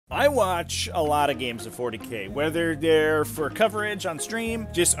I watch a lot of games of 40k, whether they're for coverage on stream,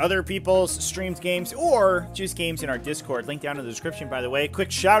 just other people's streamed games, or just games in our Discord. Link down in the description, by the way.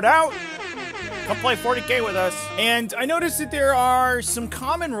 Quick shout out! Come play 40k with us. And I noticed that there are some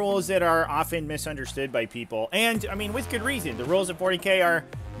common rules that are often misunderstood by people. And, I mean, with good reason. The rules of 40k are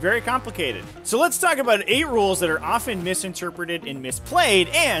very complicated. So let's talk about 8 rules that are often misinterpreted and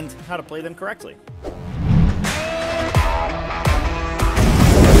misplayed, and how to play them correctly.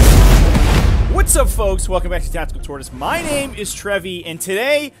 What's up, folks? Welcome back to Tactical Tortoise. My name is Trevi, and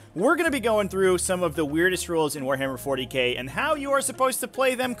today we're going to be going through some of the weirdest rules in Warhammer 40k and how you are supposed to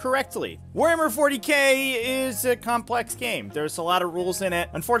play them correctly. Warhammer 40k is a complex game. There's a lot of rules in it.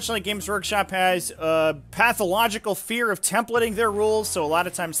 Unfortunately, Games Workshop has a pathological fear of templating their rules, so a lot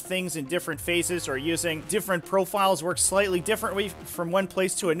of times things in different phases or using different profiles work slightly differently from one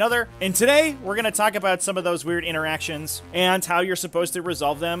place to another. And today, we're going to talk about some of those weird interactions and how you're supposed to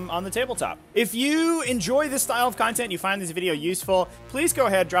resolve them on the tabletop. If you enjoy this style of content, you find this video useful, please go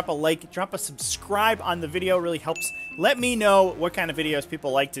ahead, drop a like, drop a subscribe on the video. It really helps let me know what kind of videos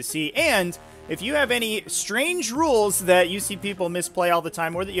people like to see. And if you have any strange rules that you see people misplay all the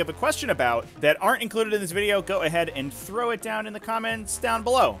time or that you have a question about that aren't included in this video, go ahead and throw it down in the comments down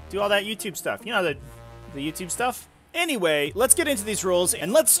below. Do all that YouTube stuff. You know, the YouTube stuff. Anyway, let's get into these rules,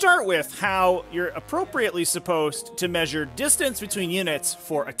 and let's start with how you're appropriately supposed to measure distance between units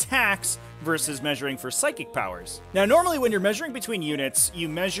for attacks versus measuring for psychic powers. Now, normally when you're measuring between units, you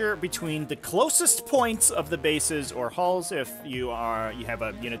measure between the closest points of the bases or hulls, if you have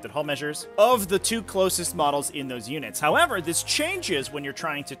a unit that hull measures, of the 2 closest models in those units. However, this changes when you're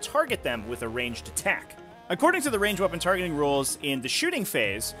trying to target them with a ranged attack. According to the range weapon targeting rules in the shooting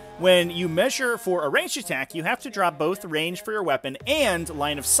phase, when you measure for a ranged attack, you have to drop both range for your weapon and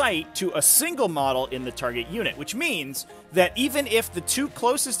line of sight to a single model in the target unit, which means that even if the 2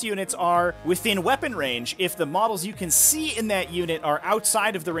 closest units are within weapon range, if the models you can see in that unit are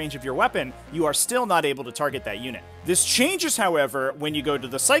outside of the range of your weapon, you are still not able to target that unit. This changes, however, when you go to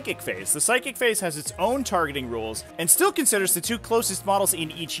the psychic phase. The psychic phase has its own targeting rules and still considers the 2 closest models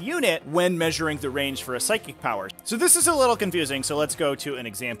in each unit when measuring the range for a psychic power. So this is a little confusing, so let's go to an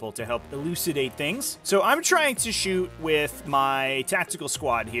example to help elucidate things. So I'm trying to shoot with my tactical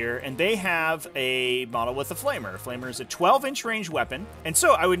squad here, and they have a model with a flamer. A flamer is a 12-inch range weapon, and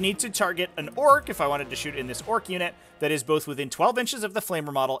so I would need to target an orc if I wanted to shoot in this orc unit that is both within 12 inches of the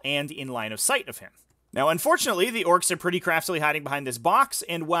flamer model and in line of sight of him. Now, unfortunately, the orcs are pretty craftily hiding behind this box,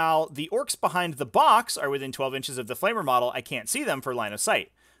 and while the orcs behind the box are within 12 inches of the flamer model, I can't see them for line of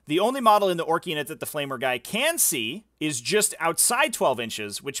sight. The only model in the orc unit that the flamer guy can see is just outside 12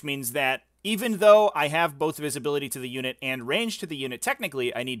 inches, which means that even though I have both visibility to the unit and range to the unit,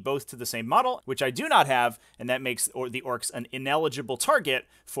 technically, I need both to the same model, which I do not have, and that makes the orcs an ineligible target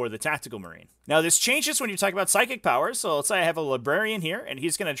for the tactical marine. Now, this changes when you talk about psychic powers. So let's say I have a librarian here, and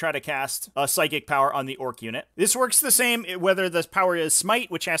he's going to try to cast a psychic power on the orc unit. This works the same whether the power is smite,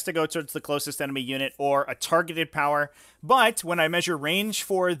 which has to go towards the closest enemy unit, or a targeted power. But when I measure range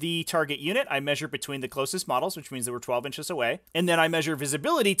for the target unit, I measure between the closest models, which means they were 12 inches away, and then I measure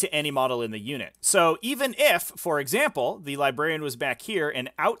visibility to any model in the unit. So even if, for example, the librarian was back here and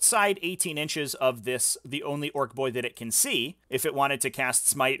outside 18 inches of this, the only orc boy that it can see, if it wanted to cast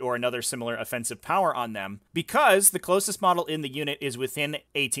smite or another similar offensive power on them, because the closest model in the unit is within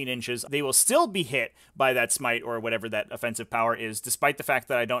 18 inches, they will still be hit by that smite or whatever that offensive power is, despite the fact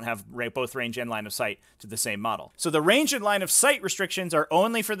that I don't have both range and line of sight to the same model. So the range and line of sight restrictions are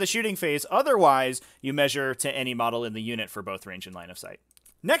only for the shooting phase. Otherwise, you measure to any model in the unit for both range and line of sight.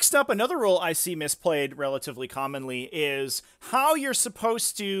 Next up, another rule I see misplayed relatively commonly is how you're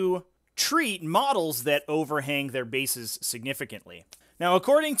supposed to treat models that overhang their bases significantly. Now,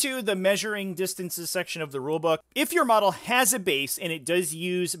 according to the measuring distances section of the rulebook, if your model has a base and it does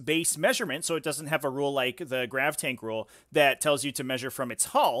use base measurement, so it doesn't have a rule like the grav tank rule that tells you to measure from its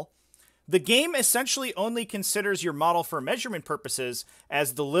hull, the game essentially only considers your model for measurement purposes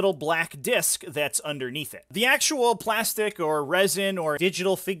as the little black disc that's underneath it. The actual plastic or resin or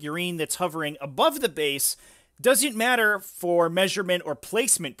digital figurine that's hovering above the base doesn't matter for measurement or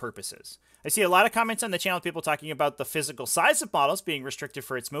placement purposes. I see a lot of comments on the channel, people talking about the physical size of models being restricted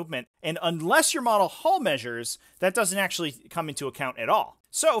for its movement, and unless your model hull measures, that doesn't actually come into account at all.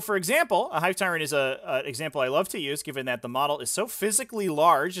 So, for example, a Hive Tyrant is an example I love to use, given that the model is so physically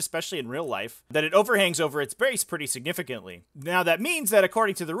large, especially in real life, that it overhangs over its base pretty significantly. Now, that means that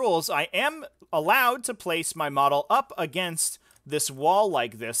according to the rules, I am allowed to place my model up against this wall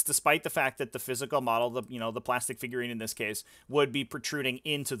like this, despite the fact that the physical model, the plastic figurine in this case, would be protruding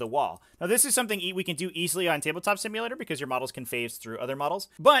into the wall. Now, this is something we can do easily on Tabletop Simulator because your models can phase through other models.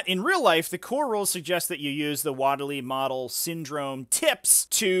 But in real life, the core rules suggest that you use the Waddly model syndrome tips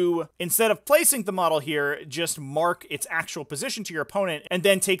to, instead of placing the model here, just mark its actual position to your opponent and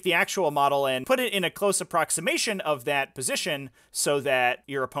then take the actual model and put it in a close approximation of that position so that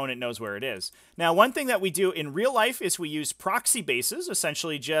your opponent knows where it is. Now, one thing that we do in real life is we use proxy bases,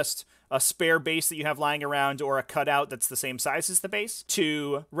 essentially just a spare base that you have lying around or a cutout that's the same size as the base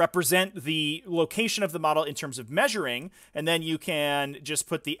to represent the location of the model in terms of measuring, and then you can just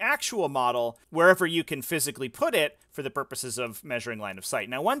put the actual model wherever you can physically put it for the purposes of measuring line of sight.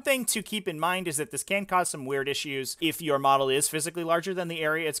 Now, one thing to keep in mind is that this can cause some weird issues if your model is physically larger than the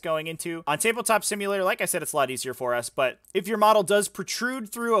area it's going into. On Tabletop Simulator, like I said, it's a lot easier for us, but if your model does protrude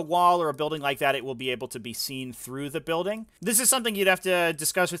through a wall or a building like that, it will be able to be seen through the building. This is something you'd have to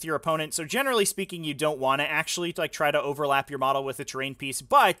discuss with your opponent, so generally speaking, you don't want to actually try to overlap your model with a terrain piece,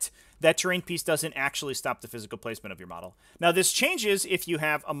 but that terrain piece doesn't actually stop the physical placement of your model. Now, this changes if you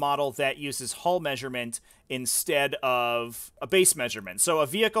have a model that uses hull measurement instead of a base measurement. So a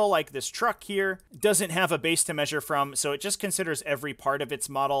vehicle like this truck here doesn't have a base to measure from, so it just considers every part of its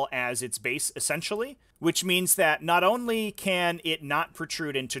model as its base, essentially, which means that not only can it not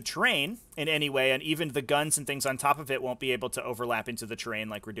protrude into terrain in any way, and even the guns and things on top of it won't be able to overlap into the terrain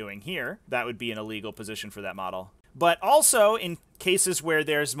like we're doing here. That would be an illegal position for that model. But also, in cases where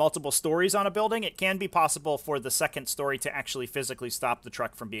there's multiple stories on a building, it can be possible for the second story to actually physically stop the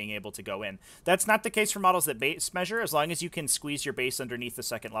truck from being able to go in. That's not the case for models that base measure. As long as you can squeeze your base underneath the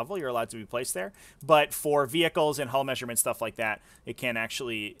second level, you're allowed to be placed there. But for vehicles and hull measurement stuff like that, it can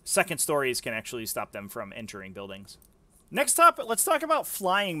actually, second stories can actually stop them from entering buildings. Next up, let's talk about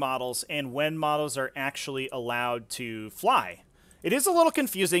flying models and when models are actually allowed to fly. It is a little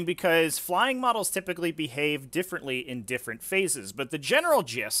confusing because flying models typically behave differently in different phases, but the general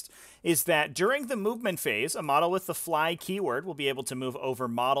gist is that during the movement phase, a model with the fly keyword will be able to move over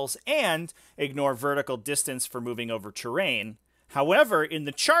models and ignore vertical distance for moving over terrain. However, in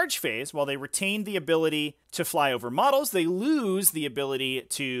the charge phase, while they retain the ability to fly over models, they lose the ability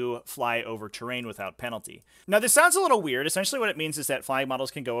to fly over terrain without penalty. Now, this sounds a little weird. Essentially, what it means is that flying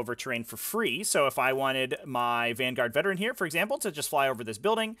models can go over terrain for free. So if I wanted my Vanguard veteran here, for example, to just fly over this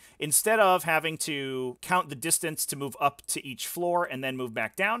building, instead of having to count the distance to move up to each floor and then move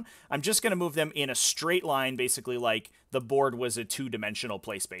back down, I'm just going to move them in a straight line, basically like the board was a two-dimensional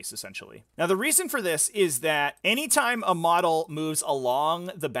play space, essentially. Now, the reason for this is that anytime a model moves along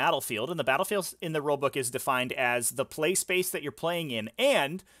the battlefield, and the battlefield in the rulebook is defined as the play space that you're playing in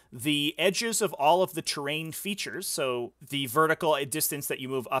and the edges of all of the terrain features, so the vertical distance that you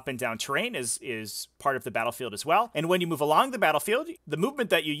move up and down terrain is part of the battlefield as well. And when you move along the battlefield, the movement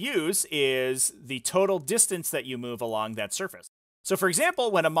that you use is the total distance that you move along that surface. So for example,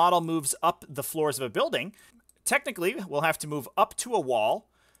 when a model moves up the floors of a building, technically we'll have to move up to a wall,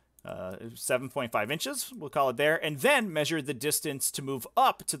 7.5 inches, we'll call it there, and then measure the distance to move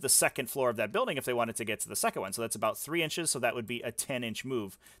up to the second floor of that building if they wanted to get to the second one. So that's about 3 inches, so that would be a 10-inch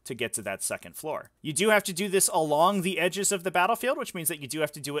move to get to that second floor. You do have to do this along the edges of the battlefield, which means that you do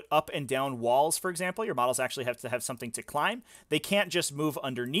have to do it up and down walls, for example. Your models actually have to have something to climb. They can't just move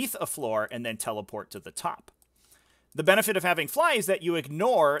underneath a floor and then teleport to the top. The benefit of having fly is that you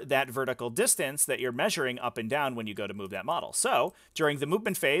ignore that vertical distance that you're measuring up and down when you go to move that model. So during the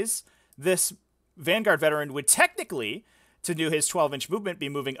movement phase, this Vanguard veteran would technically, to do his 12-inch movement, be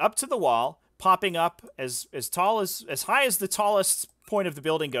moving up to the wall, popping up as high as the tallest point of the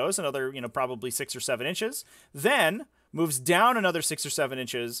building goes, another, probably 6 or 7 inches, then moves down another 6 or 7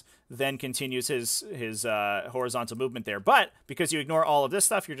 inches, then continues his horizontal movement there. But because you ignore all of this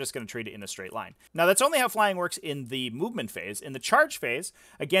stuff, you're just going to treat it in a straight line. Now, that's only how flying works in the movement phase. In the charge phase,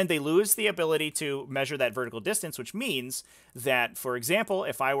 again, they lose the ability to measure that vertical distance, which means that, for example,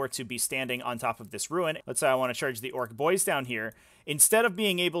 if I were to be standing on top of this ruin, let's say I want to charge the orc boys down here, instead of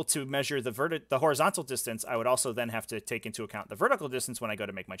being able to measure the horizontal distance, I would also then have to take into account the vertical distance when I go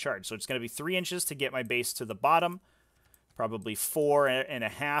to make my charge. So it's going to be 3 inches to get my base to the bottom, probably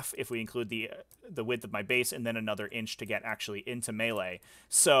 4.5 if we include the width of my base, and then another inch to get actually into melee.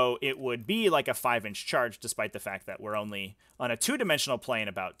 So it would be like a 5-inch charge, despite the fact that we're only on a 2-dimensional plane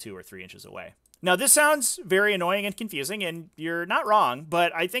about 2 or 3 inches away. Now, this sounds very annoying and confusing, and you're not wrong,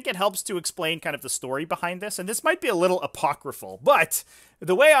 but I think it helps to explain kind of the story behind this, and this might be a little apocryphal, but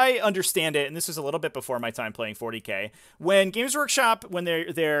the way I understand it, and this is a little bit before my time playing 40k, when Games Workshop, when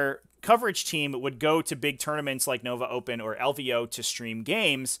their coverage team would go to big tournaments like Nova Open or LVO to stream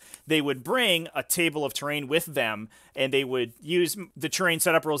games, they would bring a table of terrain with them, and they would use the terrain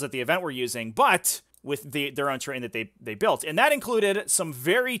setup rules that the event were using, but with their own terrain that they built. And that included some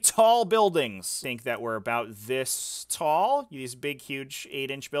very tall buildings, I think that were about this tall, these big, huge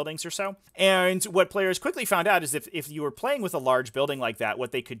 8-inch buildings or so. And what players quickly found out is if you were playing with a large building like that,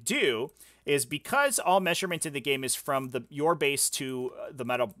 what they could do is, because all measurement in the game is from your base to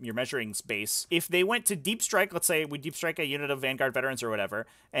your measuring base, if they went to deep strike, let's say we deep strike a unit of Vanguard veterans or whatever,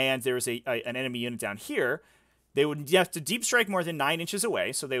 and there was an enemy unit down here, they would have to deep strike more than 9 inches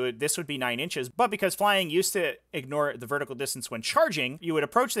away, so this would be 9 inches. But because flying used to ignore the vertical distance when charging, you would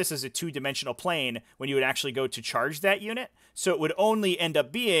approach this as a 2-dimensional plane when you would actually go to charge that unit. So it would only end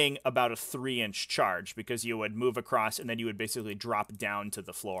up being about a 3-inch charge, because you would move across and then you would basically drop down to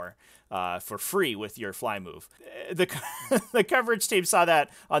the floor for free with your fly move. The coverage team saw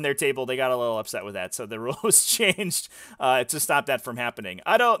that on their table. They got a little upset with that, so the rule was changed to stop that from happening.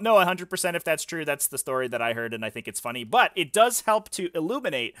 I don't know 100% if that's true. That's the story that I heard, and I think it's funny, but it does help to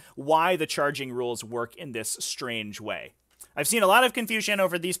illuminate why the charging rules work in this strange way. I've seen a lot of confusion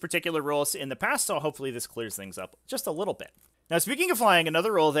over these particular rules in the past, so hopefully this clears things up just a little bit. Now, speaking of flying,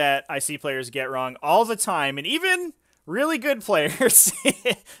 another rule that I see players get wrong all the time, and even really good players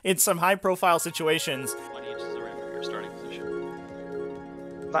in some high-profile situations. 20 inches away from your starting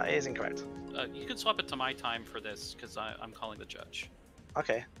position. That is incorrect. You can swap it to my time for this, because I'm calling the judge.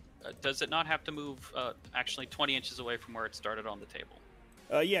 Okay. Does it not have to move actually 20 inches away from where it started on the table?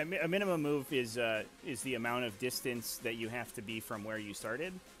 Yeah, a minimum move is the amount of distance that you have to be from where you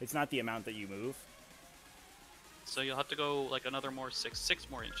started. It's not the amount that you move. So you'll have to go like another more six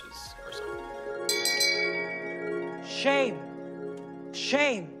more inches or so. Shame.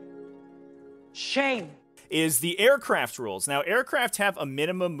 Shame. Shame. Is the aircraft rules. Now, aircraft have a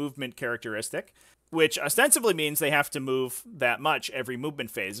minimum movement characteristic, which ostensibly means they have to move that much every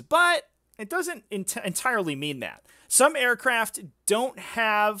movement phase, but it doesn't entirely mean that. Some aircraft don't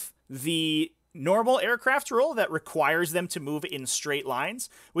have the normal aircraft rule that requires them to move in straight lines,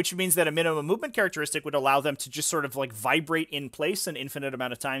 which means that a minimum movement characteristic would allow them to just sort of like vibrate in place an infinite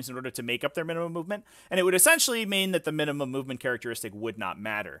amount of times in order to make up their minimum movement. And it would essentially mean that the minimum movement characteristic would not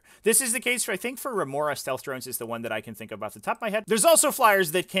matter. This is the case, I think, for Remora stealth drones is the one that I can think of off the top of my head. There's also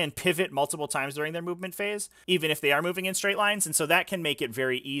flyers that can pivot multiple times during their movement phase, even if they are moving in straight lines. And so that can make it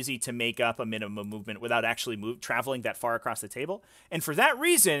very easy to make up a minimum movement without actually traveling that far across the table. And for that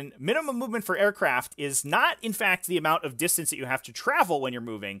reason, minimum movement for aircraft is not, in fact, the amount of distance that you have to travel when you're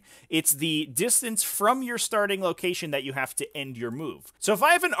moving. It's the distance from your starting location that you have to end your move. So if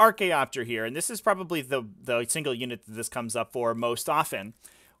I have an Archaeopter here, and this is probably the single unit that this comes up for most often,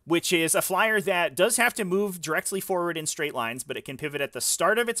 which is a flyer that does have to move directly forward in straight lines, but it can pivot at the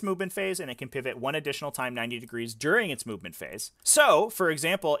start of its movement phase, and it can pivot one additional time 90 degrees during its movement phase. So, for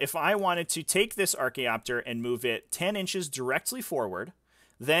example, if I wanted to take this Archaeopter and move it 10 inches directly forward,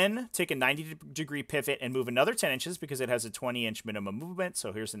 then take a 90-degree pivot and move another 10 inches because it has a 20-inch minimum movement.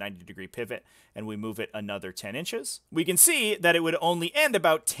 So here's a 90-degree pivot, and we move it another 10 inches. We can see that it would only end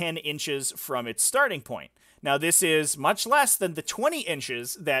about 10 inches from its starting point. Now, this is much less than the 20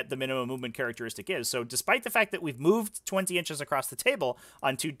 inches that the minimum movement characteristic is. So despite the fact that we've moved 20 inches across the table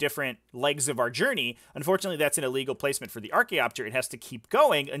on two different legs of our journey, unfortunately, that's an illegal placement for the Archaeopter. It has to keep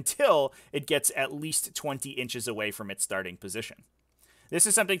going until it gets at least 20 inches away from its starting position. This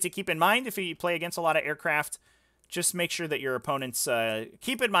is something to keep in mind if you play against a lot of aircraft. Just make sure that your opponents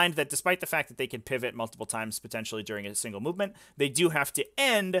keep in mind that despite the fact that they can pivot multiple times potentially during a single movement, they do have to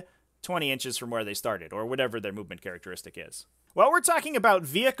end 20 inches from where they started, or whatever their movement characteristic is. While we're talking about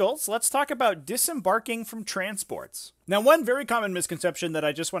vehicles, let's talk about disembarking from transports. Now, one very common misconception that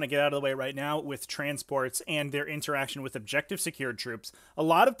I just want to get out of the way right now with transports and their interaction with objective secured troops, a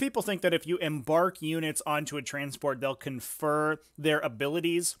lot of people think that if you embark units onto a transport, they'll confer their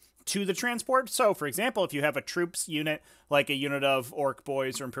abilities to the transport. So, for example, if you have a troops unit, like a unit of Orc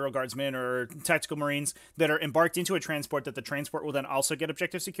Boys or Imperial Guardsmen or Tactical Marines that are embarked into a transport, that the transport will then also get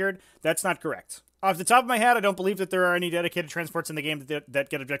objective secured, that's not correct. Off the top of my head, I don't believe that there are any dedicated transports in the game that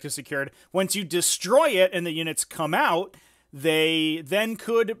get objective secured. Once you destroy it and the units come out, they then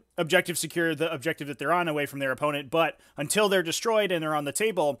could objective secure the objective that they're on away from their opponent, but until they're destroyed and they're on the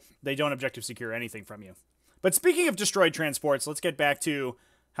table, they don't objective secure anything from you. But speaking of destroyed transports, let's get back to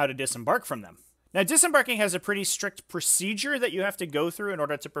how to disembark from them. Now, disembarking has a pretty strict procedure that you have to go through in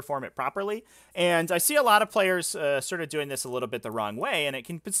order to perform it properly, and I see a lot of players sort of doing this a little bit the wrong way, and it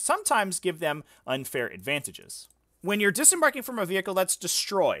can sometimes give them unfair advantages. When you're disembarking from a vehicle that's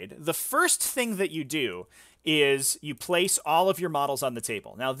destroyed, the first thing that you do is you place all of your models on the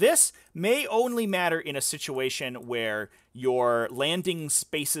table. Now, this may only matter in a situation where your landing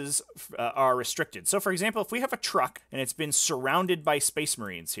spaces are restricted. So, for example, if we have a truck and it's been surrounded by Space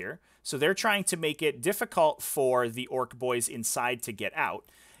Marines here, so they're trying to make it difficult for the orc boys inside to get out,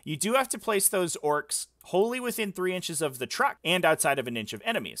 you do have to place those orcs wholly within 3 inches of the truck and outside of an inch of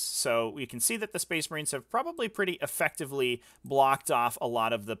enemies. So we can see that the Space Marines have probably pretty effectively blocked off a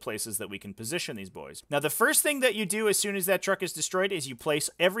lot of the places that we can position these boys. Now, the first thing that you do as soon as that truck is destroyed is you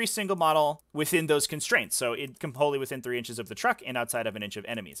place every single model within those constraints. So it can wholly within 3 inches of the truck and outside of an inch of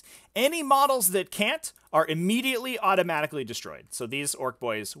enemies. Any models that can't are immediately automatically destroyed. So these orc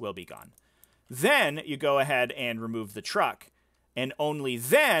boys will be gone. Then you go ahead and remove the truck. And only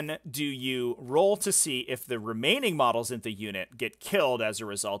then do you roll to see if the remaining models in the unit get killed as a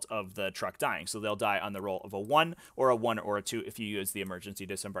result of the truck dying. So they'll die on the roll of a 1 or a 2 if you use the emergency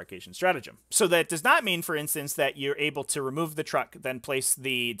disembarkation stratagem. So that does not mean, for instance, that you're able to remove the truck, then place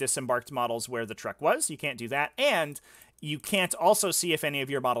the disembarked models where the truck was. You can't do that. And you can't also see if any of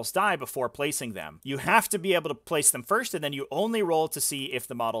your models die before placing them. You have to be able to place them first, and then you only roll to see if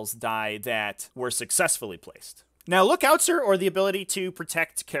the models die that were successfully placed. Now, Lookouts, or the ability to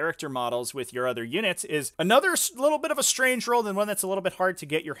protect character models with your other units, is another little bit of a strange role and one that's a little bit hard to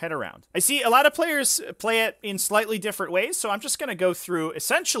get your head around. I see a lot of players play it in slightly different ways, so I'm just going to go through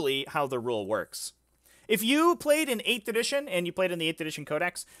essentially how the rule works. If you played in 8th edition and you played in the 8th edition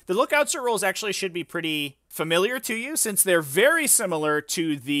codex, the Lookouts rules actually should be pretty familiar to you, since they're very similar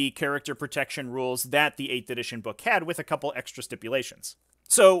to the character protection rules that the 8th edition book had, with a couple extra stipulations.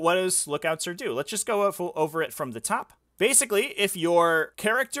 So what does Lookouts do? Let's just go over it from the top. Basically, if your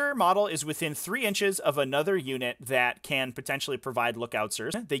character model is within 3 inches of another unit that can potentially provide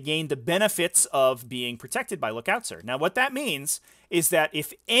Lookoutsers, they gain the benefits of being protected by Lookoutser. Now, what that means is that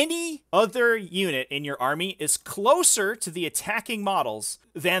if any other unit in your army is closer to the attacking models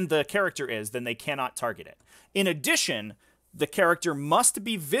than the character is, then they cannot target it. In addition, the character must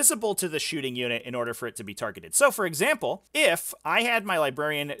be visible to the shooting unit in order for it to be targeted. So, for example, if I had my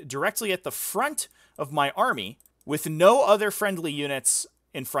librarian directly at the front of my army with no other friendly units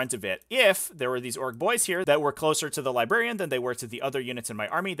in front of it, if there were these orc boys here that were closer to the librarian than they were to the other units in my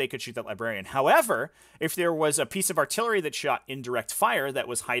army, they could shoot that librarian. However, if there was a piece of artillery that shot indirect fire that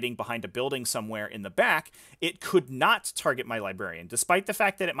was hiding behind a building somewhere in the back, it could not target my librarian. Despite the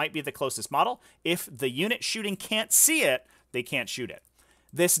fact that it might be the closest model, if the unit shooting can't see it, they can't shoot it.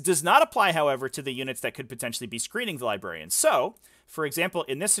 This does not apply, however, to the units that could potentially be screening the librarian. So, for example,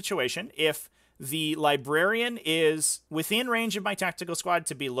 in this situation, if the librarian is within range of my tactical squad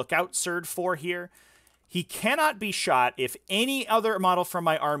to be lookout-served for here, he cannot be shot if any other model from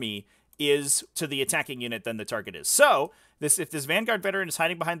my army is to the attacking unit than the target is. So, if this Vanguard veteran is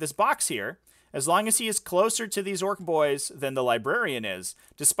hiding behind this box here, as long as he is closer to these orc boys than the librarian is,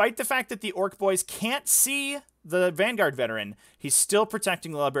 despite the fact that the orc boys can't see the Vanguard veteran, he's still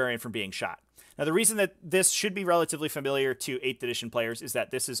protecting the librarian from being shot. Now, the reason that this should be relatively familiar to 8th edition players is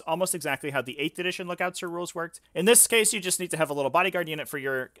that this is almost exactly how the 8th edition Lookouts rules worked. In this case, you just need to have a little bodyguard unit for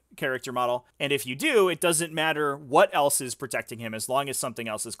your character model, and if you do, it doesn't matter what else is protecting him. As long as something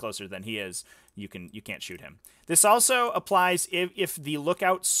else is closer than he is, you can't shoot him. This also applies if the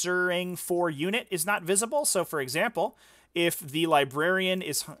lookout-serving for unit is not visible. So, for example, if the librarian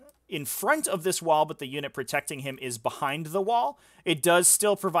is in front of this wall, but the unit protecting him is behind the wall, it does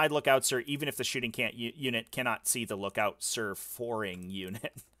still provide Lookoutser, even if the shooting unit cannot see the Lookoutser-foring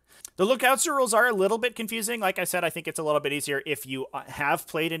unit. The Lookoutser rules are a little bit confusing. Like I said, I think it's a little bit easier if you have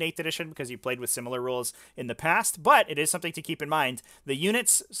played in 8th edition because you played with similar rules in the past, but it is something to keep in mind. The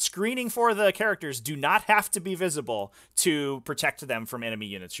units screening for the characters do not have to be visible to protect them from enemy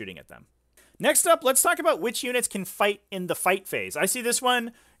units shooting at them. Next up, let's talk about which units can fight in the fight phase. I see this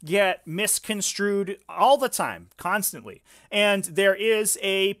one get misconstrued all the time, constantly. And there is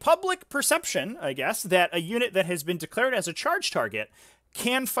a public perception, I guess, that a unit that has been declared as a charge target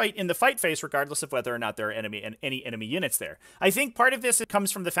can fight in the fight phase regardless of whether or not there are any enemy units there. I think part of this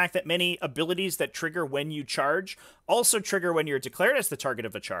comes from the fact that many abilities that trigger when you charge also trigger when you're declared as the target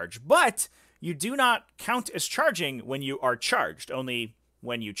of a charge, but you do not count as charging when you are charged. Only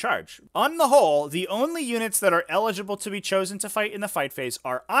when you charge. On the whole, the only units that are eligible to be chosen to fight in the fight phase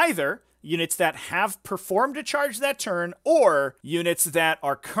are either units that have performed a charge that turn, or units that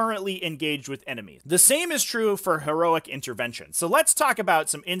are currently engaged with enemies. The same is true for heroic intervention. So let's talk about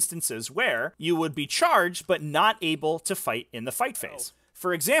some instances where you would be charged but not able to fight in the fight phase.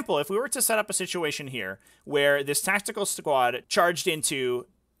 For example, if we were to set up a situation here where this tactical squad charged into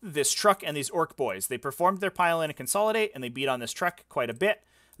this truck and these orc boys, they performed their pile in and consolidate, and they beat on this truck quite a bit,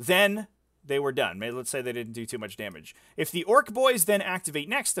 then they were done. Maybe let's say they didn't do too much damage. If the orc boys then activate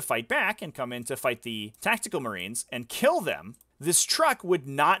next to fight back and come in to fight the tactical marines and kill them, this truck would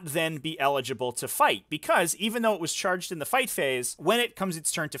not then be eligible to fight, because even though it was charged in the fight phase, when it comes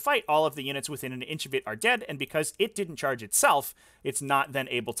its turn to fight, all of the units within an inch of it are dead, and because it didn't charge itself, it's not then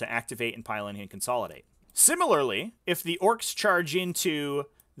able to activate and pile in and consolidate. Similarly, if the orcs charge into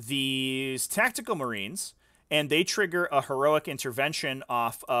these tactical marines and they trigger a heroic intervention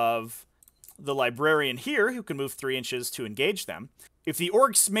off of the librarian here, who can move 3 inches to engage them. If the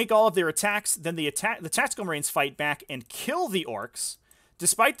orcs make all of their attacks, then the tactical marines fight back and kill the orcs,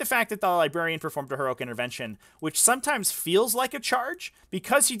 despite the fact that the librarian performed a heroic intervention, which sometimes feels like a charge.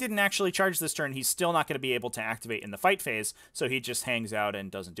 Because he didn't actually charge this turn, he's still not going to be able to activate in the fight phase, so he just hangs out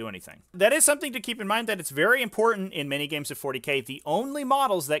and doesn't do anything. That is something to keep in mind, that it's very important in many games of 40k. The only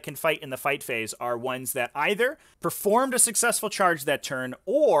models that can fight in the fight phase are ones that either performed a successful charge that turn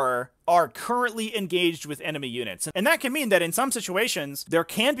or are currently engaged with enemy units. And that can mean that in some situations, there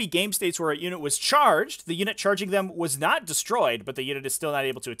can be game states where a unit was charged, the unit charging them was not destroyed, but the unit is still not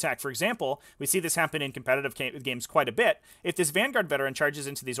able to attack. For example, we see this happen in competitive games quite a bit. If this Vanguard veteran charges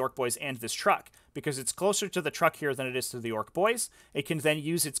into these orc boys and this truck, because it's closer to the truck here than it is to the orc boys, it can then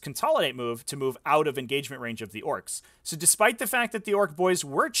use its consolidate move to move out of engagement range of the orcs. So despite the fact that the orc boys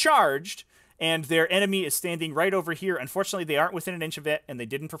were charged, and their enemy is standing right over here, unfortunately, they aren't within an inch of it, and they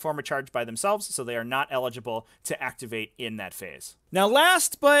didn't perform a charge by themselves, so they are not eligible to activate in that phase. Now,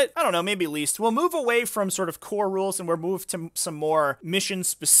 last, but I don't know, maybe least, we'll move away from sort of core rules, and we'll move to some more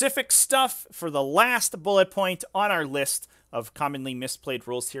mission-specific stuff for the last bullet point on our list of commonly misplayed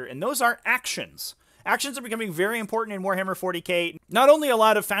rules here, and those are actions. Actions are becoming very important in Warhammer 40k. Not only a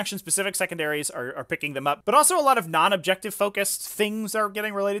lot of faction-specific secondaries are picking them up, but also a lot of non-objective focused things are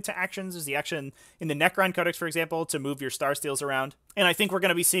getting related to actions. There's the action in the Necron Codex, for example, to move your star steels around. And I think we're going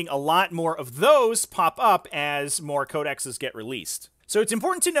to be seeing a lot more of those pop up as more codexes get released. So it's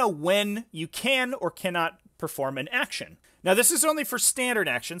important to know when you can or cannot perform an action. Now, this is only for standard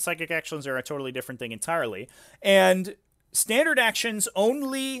actions. Psychic actions are a totally different thing entirely. And standard actions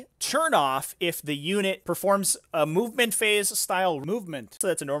only turn off if the unit performs a movement phase style movement. So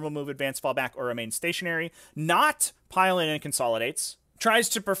that's a normal move, advance, fall back, or remain stationary, not pile in and consolidates, tries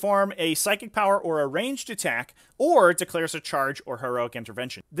to perform a psychic power or a ranged attack, or declares a charge or heroic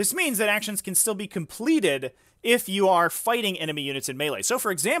intervention. This means that actions can still be completed if you are fighting enemy units in melee. So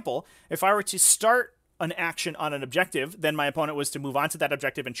for example, if I were to start an action on an objective, then my opponent was to move on to that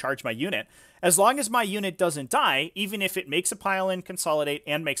objective and charge my unit. As long as my unit doesn't die, even if it makes a pile in, consolidate,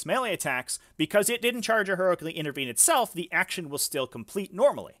 and makes melee attacks, because it didn't charge or heroically intervene itself, the action will still complete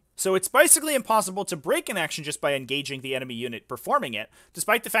normally. So it's basically impossible to break an action just by engaging the enemy unit performing it,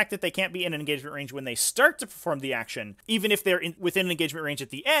 despite the fact that they can't be in an engagement range when they start to perform the action. Even if they're within an engagement range at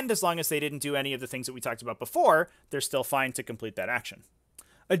the end, as long as they didn't do any of the things that we talked about before, they're still fine to complete that action.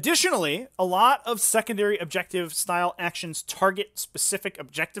 Additionally, a lot of secondary objective style actions target specific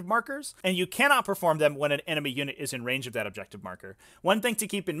objective markers, and you cannot perform them when an enemy unit is in range of that objective marker. One thing to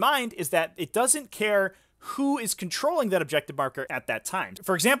keep in mind is that it doesn't care who is controlling that objective marker at that time.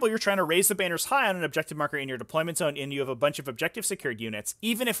 For example, you're trying to raise the banners high on an objective marker in your deployment zone and you have a bunch of objective secured units.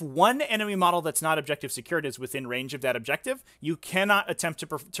 Even if one enemy model that's not objective secured is within range of that objective, you cannot attempt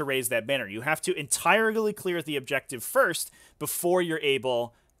to raise that banner. You have to entirely clear the objective first before you're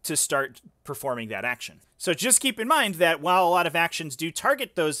able to start performing that action. So just keep in mind that while a lot of actions do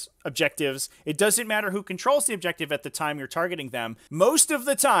target those objectives, it doesn't matter who controls the objective at the time you're targeting them. Most of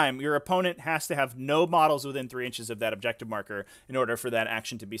the time, your opponent has to have no models within 3 inches of that objective marker in order for that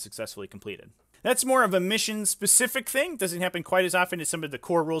action to be successfully completed. That's more of a mission-specific thing. Doesn't happen quite as often as some of the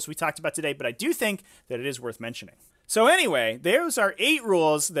core rules we talked about today, but I do think that it is worth mentioning. So anyway, those are 8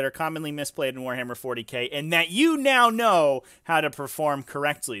 rules that are commonly misplayed in Warhammer 40k, and that you now know how to perform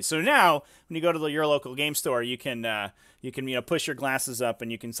correctly. So now, when you go to your local game store, you can push your glasses up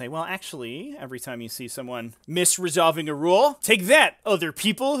and you can say, well, actually, every time you see someone misresolving a rule, take that, other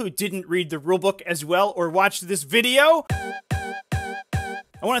people who didn't read the rulebook as well or watch this video.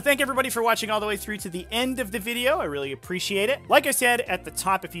 I want to thank everybody for watching all the way through to the end of the video. I really appreciate it. Like I said at the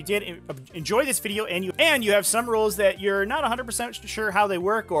top, if you did enjoy this video and you have some rules that you're not 100% sure how they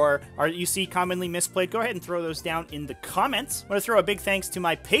work or you see commonly misplayed, go ahead and throw those down in the comments. I want to throw a big thanks to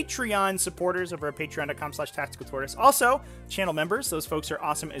my Patreon supporters over at patreon.com/TacticalTortoise. Also, channel members, those folks are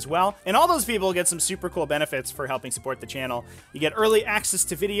awesome as well. And all those people get some super cool benefits for helping support the channel. You get early access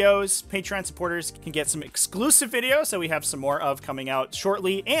to videos. Patreon supporters can get some exclusive videos, so we have some more of coming out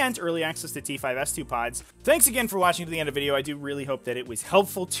shortly, and early access to T5S2 pods. Thanks again for watching to the end of the video. I do really hope that it was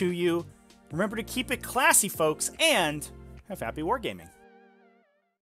helpful to you. Remember to keep it classy, folks, and have happy wargaming.